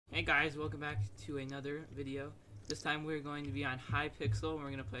Hey guys, welcome back to another video. This time we're going to be on Hypixel and we're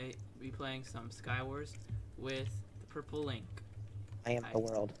going to be playing some Skywars with the Purple Link. I am the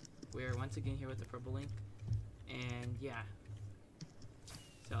world. We're once again here with the Purple Link, and yeah.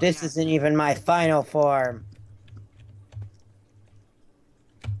 So, This isn't even my final form.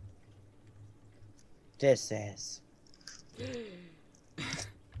 This is.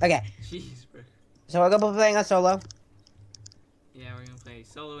 Okay. Jeez, bro. So we're gonna be playing a solo. Yeah, we're gonna play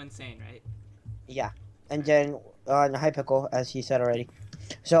solo insane, right? Yeah, and then on Hypixel, as he said already.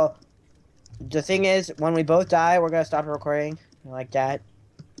 So the thing is, when we both die, we're gonna stop recording like that.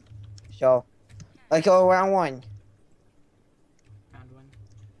 So, let's go round one. Round one.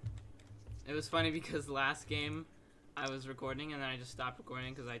 It was funny because last game I was recording and then I just stopped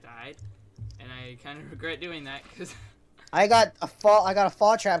recording because I died, and I kind of regret doing that because I got a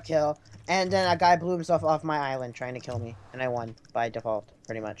fall trap kill, and then a guy blew himself off my island trying to kill me, and I won by default,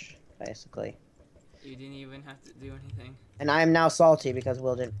 pretty much, basically. You didn't even have to do anything. And I am now salty because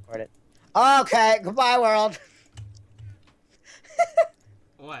Will didn't record it. Okay, goodbye, world.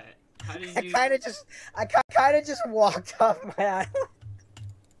 What? How did you? I kind of just walked off my island.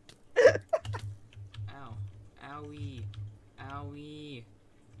 Ow! Owie! Owie!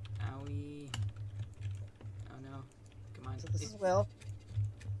 Owie! Oh no! Come on! So this is Will.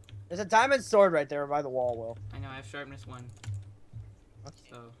 There's a diamond sword right there by the wall, Will. I know. I have sharpness 1. Okay.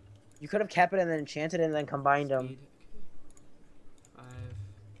 So. You could have kept it and then enchanted it and then combined them. Speed. Okay. 5.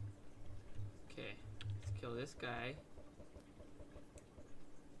 Okay. Let's kill this guy.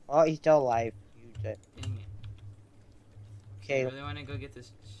 Oh, he's still alive. Use it. Dang it. Okay. I really want to go get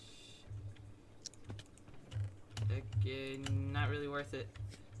this. Okay, not really worth it.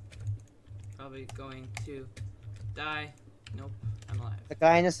 Probably going to die. Nope, I'm alive. The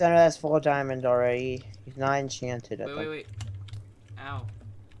guy in the center has full diamond already. He's not enchanted. Wait. Ow.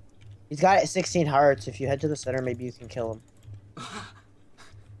 He's got 16 hearts. If you head to the center, maybe you can kill him.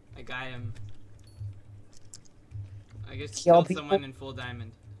 I got him. I guess Kill killed someone in full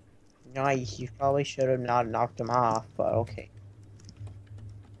diamond. Nice. You probably should have not knocked him off, but okay.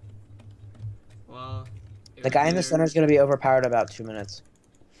 Well, The guy in the center is going to be overpowered in about 2 minutes.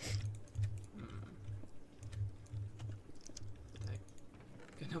 I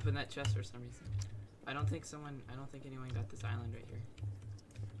couldn't open that chest for some reason. I don't think anyone got this island right here.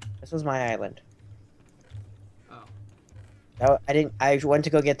 This was my island. Oh. I went to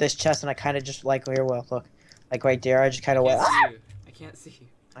go get this chest and I kind of just like, here, well, look. Like right there, I just kind of went. I can't see you.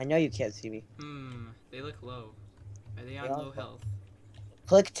 I know you can't see me. They look low. Are they on low health?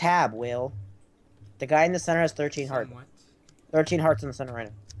 Click tab, Will. The guy in the center has 13 hearts. Somewhat. 13 hearts in the center right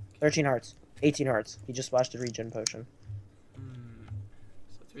now. 13 hearts. 18 hearts. He just splashed a regen potion.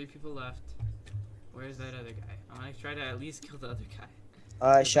 So 3 people left. Where's that other guy? I want to try to at least kill the other guy.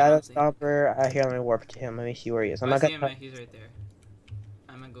 Shadow Stomper. Here, let me warp to him. Let me see where he is. I'm not gonna. He's right there.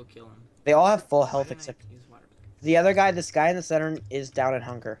 I'm gonna go kill him. They all have full health except the other guy. This guy in the center is down in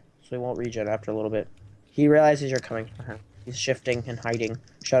hunger, so he won't regen after a little bit. He realizes you're coming. He's shifting and hiding.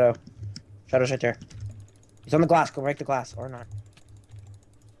 Shadow's right there. He's on the glass. Go break the glass or not.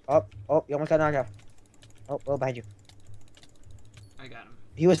 Oh, you almost got knocked out. Oh, behind you. I got him.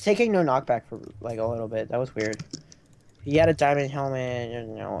 He was taking no knockback for like a little bit. That was weird. He had a diamond helmet,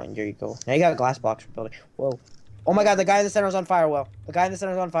 and there you go. Now you got a glass box for building. Whoa. Oh my god, the guy in the center is on fire, Will. The guy in the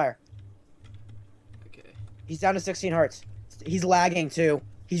center is on fire. Okay. He's down to 16 hearts. He's lagging too.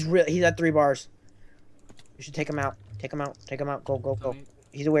 He's at 3 bars. You should take him out. Take him out. Go.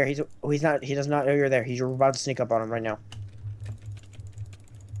 He's aware. He does not know you're there. He's about to sneak up on him right now.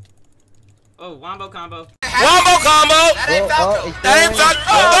 Oh, wombo combo. Wombo combo! That ain't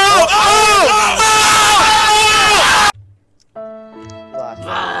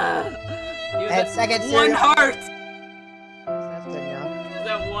And second 1 heart! That's good enough. He's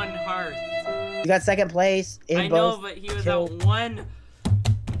at 1 heart. You got second place in I know, but he was at 1.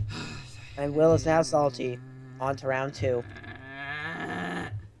 And Will is now salty. On to round 2.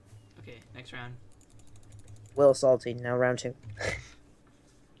 Okay, next round. Will salty. Now round 2.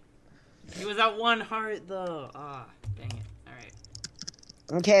 He was at 1 heart though. Ah, dang it. Alright.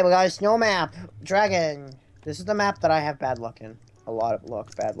 Okay, we got a snow map. Dragon. This is the map that I have bad luck in. A lot of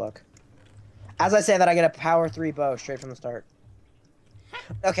luck. Bad luck. As I say that, I get a power 3 bow straight from the start.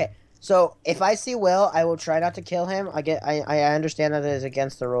 Okay, so if I see Will, I will try not to kill him. I understand that it is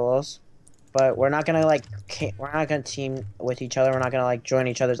against the rules, but we're not gonna team with each other. We're not gonna join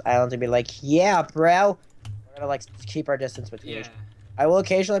each other's islands and be like, yeah, bro. We're gonna keep our distance between each other. I will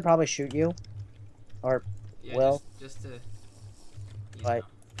occasionally probably shoot you, or Will. Just to. But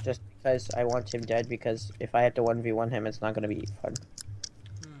just because I want him dead, because if I have to 1v1 him, it's not gonna be fun.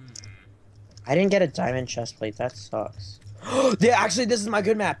 I didn't get a diamond chest plate. That sucks. Yeah, actually, this is my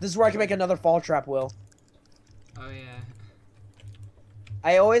good map. This is where I can make another fall trap, Will. Oh yeah.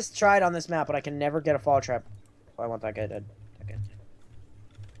 I always tried on this map, but I can never get a fall trap. Oh, I want that guy dead. Okay.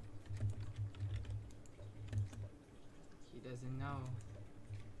 He doesn't know.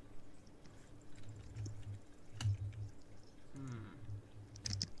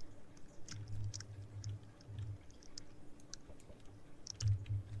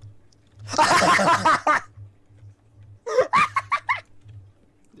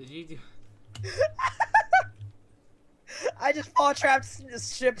 Did you do? I just fall trapped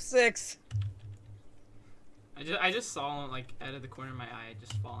ship 6. I just saw him like out of the corner of my eye,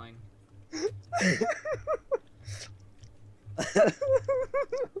 just falling.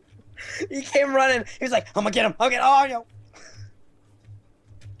 He came running. He was like, "I'm gonna get him. Oh no!"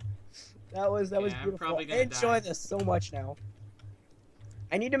 That was beautiful. I enjoy this so much now.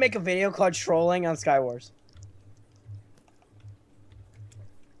 I need to make a video called "Trolling on Skywars."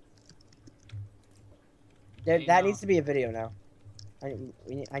 That needs to be a video now.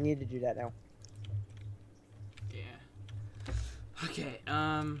 I need to do that now. Yeah. Okay.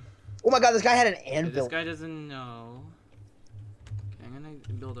 Oh my God! This guy had an anvil. This guy doesn't know. Okay, I'm gonna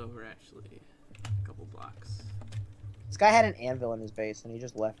build over actually a couple blocks. This guy had an anvil in his base and he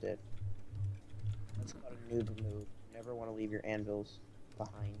just left it. That's called a noob move. Never want to leave your anvils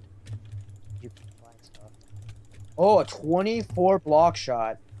behind. You can find stuff. Oh, a 24 block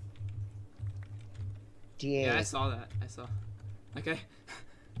shot. DA. Yeah, I saw that. I saw. Okay.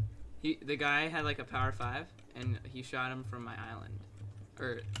 The guy had like a power 5, and he shot him from my island,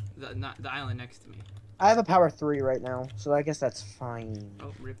 or the island next to me. I have a power 3 right now, so I guess that's fine.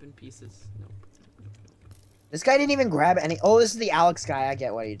 Oh, rip in pieces. Nope. This guy didn't even grab any. Oh, this is the Alex guy. I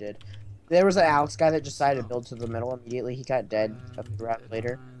get what he did. There was an Alex guy that decided to build to the middle immediately. He got dead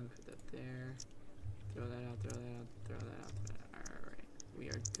later. Put that there. Throw that out. Throw that out. Throw that out. All right, we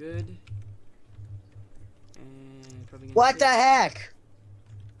are good. And probably gonna What the heck?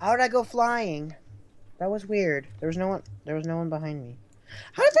 How did I go flying? That was weird. There was no one behind me.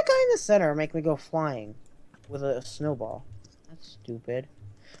 How did the guy in the center make me go flying with a snowball? That's stupid.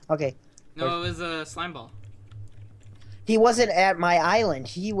 Okay. No, it was a slime ball. He wasn't at my island.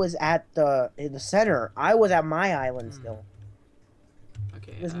 He was at in the center. I was at my island still.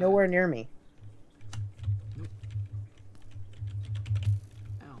 Okay. He was nowhere near me. Nope.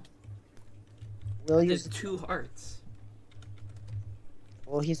 Ow. Will There's 2 hearts.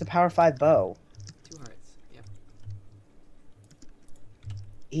 Well, he's a power 5 bow. 2 hearts. Yep.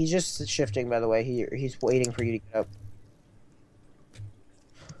 He's just shifting, by the way. He's waiting for you to get up.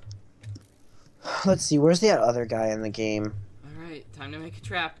 Let's see. Where's the other guy in the game? All right, time to make a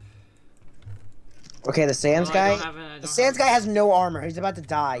trap. Okay, the Sands guy. The Sands guy has no armor. He's about to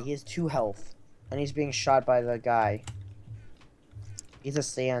die. He has 2 health, and he's being shot by the guy. He's a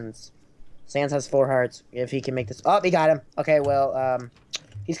Sands. Sands has 4 hearts. If he can make this. Oh, he got him. Okay, well,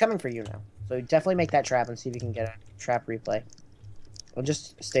 he's coming for you now. So definitely make that trap and see if you can get a trap replay. Or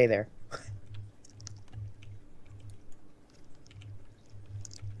just stay there.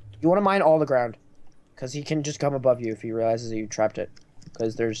 You want to mine all the ground, because he can just come above you if he realizes that you trapped it.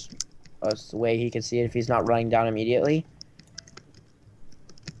 Because there's a way he can see it if he's not running down immediately.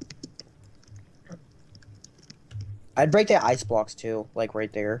 I'd break the ice blocks too, like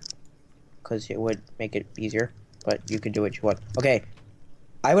right there, because it would make it easier. But you could do what you want. Okay,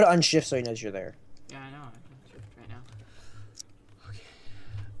 I would unshift so he knows you're there. Yeah, I know. I'm unshift right now. Okay.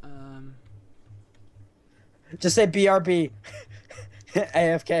 Just say BRB.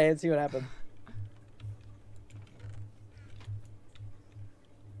 AFK and see what happens.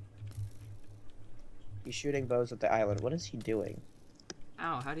 He's shooting bows at the island. What is he doing?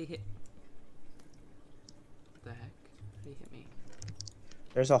 Ow, how'd he hit? What the heck? How'd he hit me?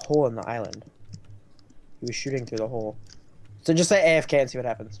 There's a hole in the island. He was shooting through the hole. So just say AFK and see what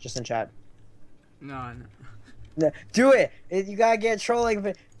happens. Just in chat. No. No, do it! You gotta get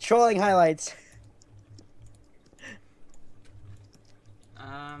trolling highlights.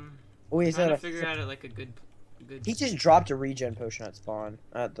 Oh, he's trying to figure out like a good. He just dropped a regen potion at spawn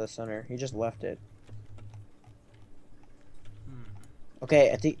at the center. He just left it.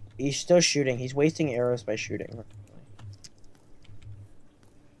 Okay, I think he's still shooting. He's wasting arrows by shooting.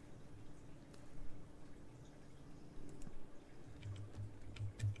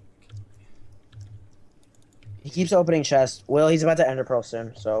 He keeps opening chests. Well, he's about to ender pearl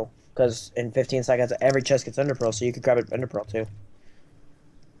soon, so because in 15 seconds every chest gets ender pearl, so you could grab an ender pearl too.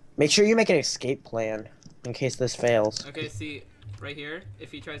 Make sure you make an escape plan in case this fails. Okay, see, right here, if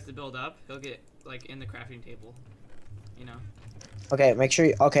he tries to build up, he'll get, like, in the crafting table. You know? Okay, make sure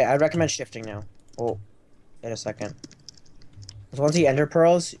you... Okay, I recommend shifting now. Oh, in a second. Because once he ender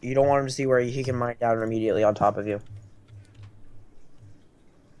pearls, you don't want him to see where he can mine down immediately on top of you.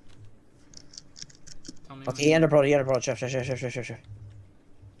 Tell me Okay, he ender pearl. Shift.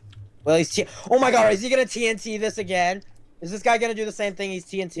 Well, he's oh my god, is he gonna TNT this again? Is this guy gonna do the same thing? He's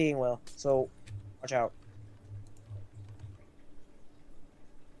TNTing Will. So, watch out.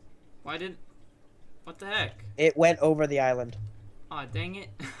 Why did... What the heck? It went over the island. Aw, dang it.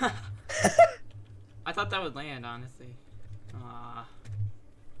 I thought that would land, honestly. Aw.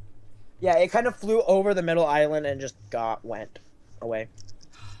 Yeah, it kind of flew over the middle island and just went away.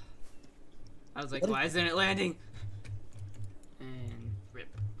 I was like, why isn't it landing? And rip.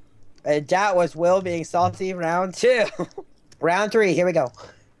 And that was Will being salty round 2. Round 3, here we go.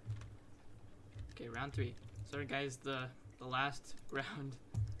 Okay, round 3. Sorry guys, the last round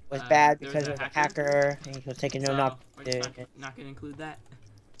Was bad there because of a hacker. And he was taking no knock. We're just not gonna include that.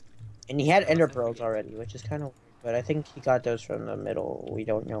 And he had ender pearls already, which is kind of weird. But I think he got those from the middle. We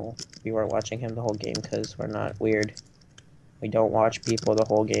don't know. We weren't watching him the whole game because we're not weird. We don't watch people the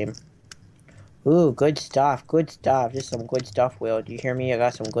whole game. Ooh, good stuff. Good stuff. Just some good stuff, Will. Do you hear me? I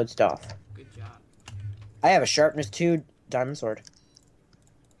got some good stuff. Good job. I have a sharpness 2 diamond sword.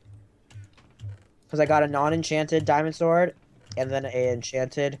 Because I got a non-enchanted diamond sword and then a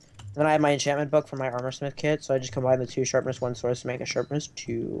enchanted. Then I have my enchantment book for my armorsmith kit, so I just combine the 2 sharpness 1 swords to make a sharpness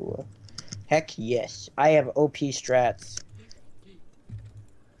 2. Heck yes. I have OP strats.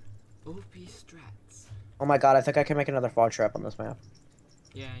 OP strats. Oh my god, I think I can make another fall trap on this map.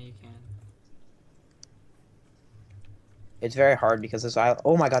 Yeah, you can. It's very hard because this island...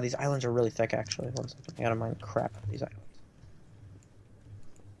 Oh my god, these islands are really thick, actually. One second. I gotta mine crap out of these islands.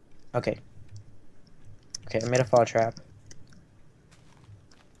 Okay. Okay, I made a fall trap.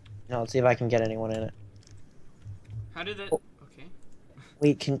 Now let's see if I can get anyone in it. How did that... Oh. Okay.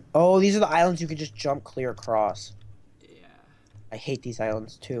 Wait, can... Oh, these are the islands you can just jump clear across. Yeah. I hate these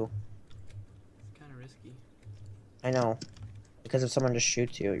islands, too. It's kind of risky. I know. Because if someone just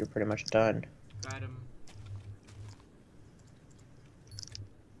shoots you, you're pretty much done. Got him.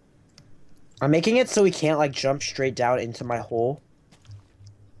 I'm making it so he can't, like, jump straight down into my hole.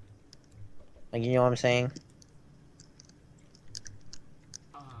 Like, you know what I'm saying?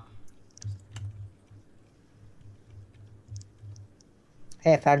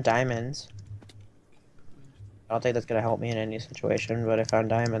 Hey, I found diamonds. I don't think that's gonna help me in any situation, but I found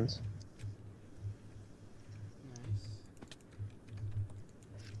diamonds. Nice.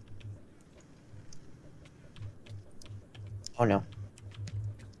 Oh no.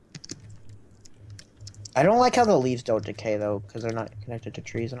 I don't like how the leaves don't decay though, because they're not connected to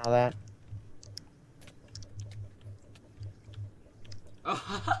trees and all that.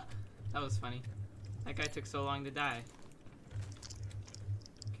 Oh, that was funny. That guy took so long to die.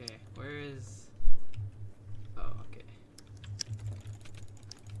 Okay, where is... Oh, okay.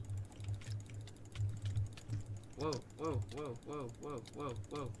 Whoa, whoa, whoa, whoa, whoa, whoa,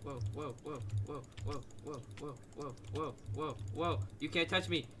 whoa, whoa, whoa, whoa, whoa, whoa, whoa, whoa, whoa, whoa, whoa, whoa. You can't touch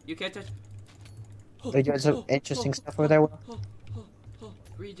me. You can't touch... They're doing some interesting stuff over there, Will.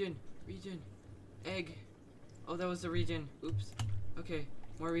 Region, egg. Oh, that was the region. Oops. Okay,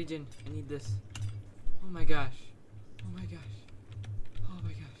 more region. I need this. Oh my gosh. Oh my gosh. Oh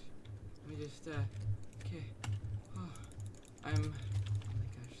my gosh. Let me just, okay. Oh, oh my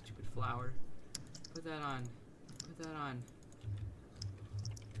gosh, stupid flower. Put that on. Put that on.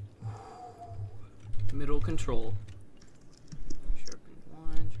 Middle control. Sharpen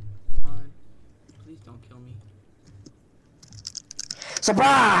one. Please don't kill me.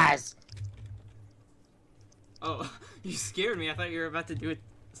 Surprise! Oh, you scared me. I thought you were about to do it.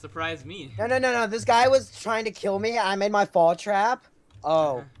 Surprise me. No. This guy was trying to kill me. I made my fall trap.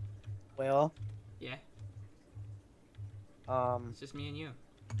 Oh. Will? Yeah. It's It's just me and you.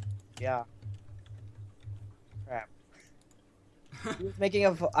 Yeah. Crap. He was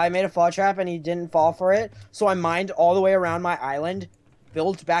making I made a fall trap and he didn't fall for it, so I mined all the way around my island,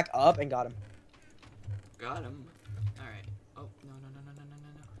 built back up, and got him. Got him. Alright. Oh, no.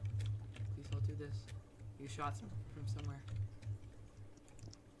 Please don't do this. You shot from somewhere.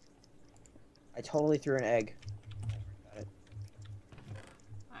 I totally threw an egg. Got it.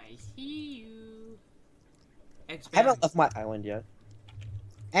 I see you. Egg I haven't left my island yet.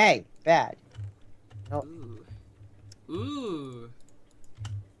 Hey, bad. Nope. Ooh.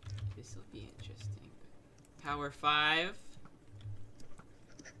 This will be interesting. Power 5.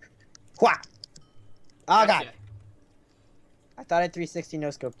 Wha! Oh, Gotcha. God. I thought I 360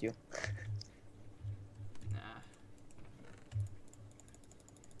 no-scoped you. Nah.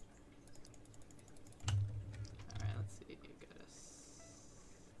 Alright, let's see. You got us.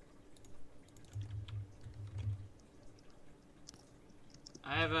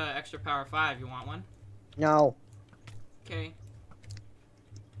 have a extra power 5. You want one? No. Okay.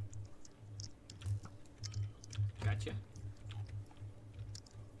 Gotcha.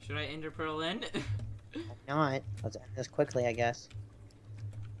 Should I ender pearl in? Why not? Let's end this quickly, I guess.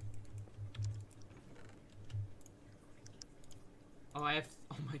 Oh, I have.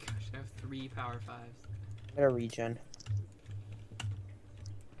 Oh my gosh, I have 3 power 5s. I'm gonna regen.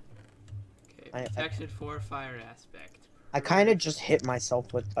 Okay, protected 4 fire aspect. I kind of just hit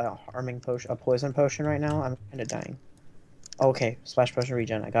myself with a harming potion, a poison potion right now. I'm kind of dying. Okay, splash potion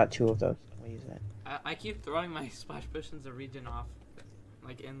regen. I got 2 of those. I'm gonna use that. I keep throwing my splash potions of regen off,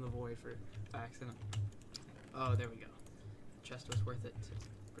 like in the void for accident. Oh, there we go. The chest was worth it to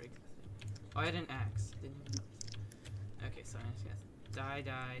break the thing. Oh, I had an axe. Didn't you? Okay, so I'm just gonna die.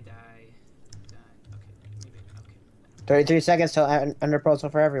 Okay, maybe. Okay. 33 seconds till under pearls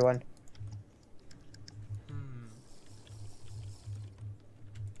for everyone.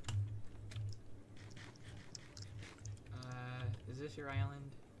 Is this your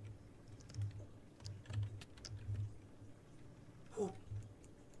island? Oh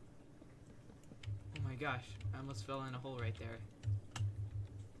my gosh, I almost fell in a hole right there.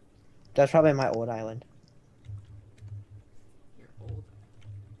 That's probably my old island. Your old?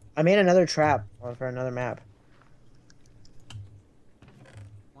 I made another trap for another map.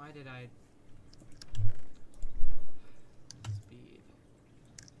 Why did I... Speed.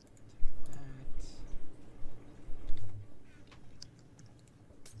 Take that.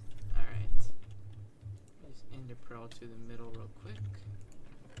 Alright. Just ender pearl to the middle real quick.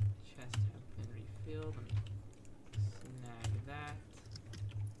 Chests have been refilled. Let me snag that.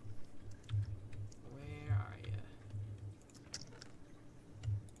 Where are ya?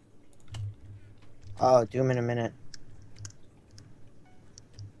 Oh, doom in a minute.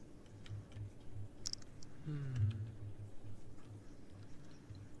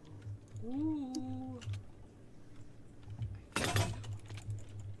 Ooh.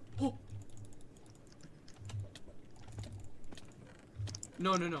 Oh.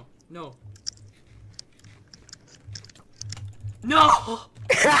 No. No!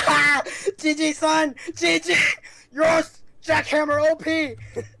 GG, son! GG! Yours! Jackhammer OP!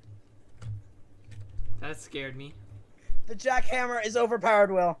 That scared me. The jackhammer is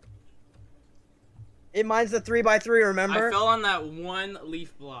overpowered, Will. It mines the 3x3, remember? I fell on that one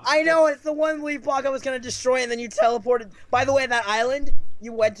leaf block. I know, it's the one leaf block I was gonna destroy, and then you teleported. By the way, that island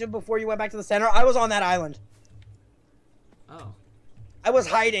you went to before you went back to the center, I was on that island. Oh. I was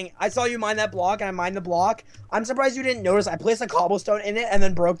hiding. I saw you mine that block, and I mined the block. I'm surprised you didn't notice. I placed a cobblestone in it, and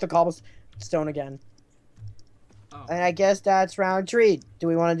then broke the cobblestone again. Oh. And I guess that's round 3. Do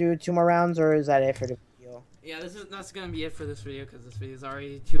we want to do 2 more rounds, or is that it for the video? Yeah, that's gonna be it for this video, because this video is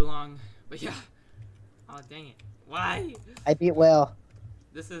already too long. But yeah. Oh, dang it. Why? I beat Will.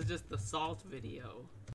 This is just the salt video.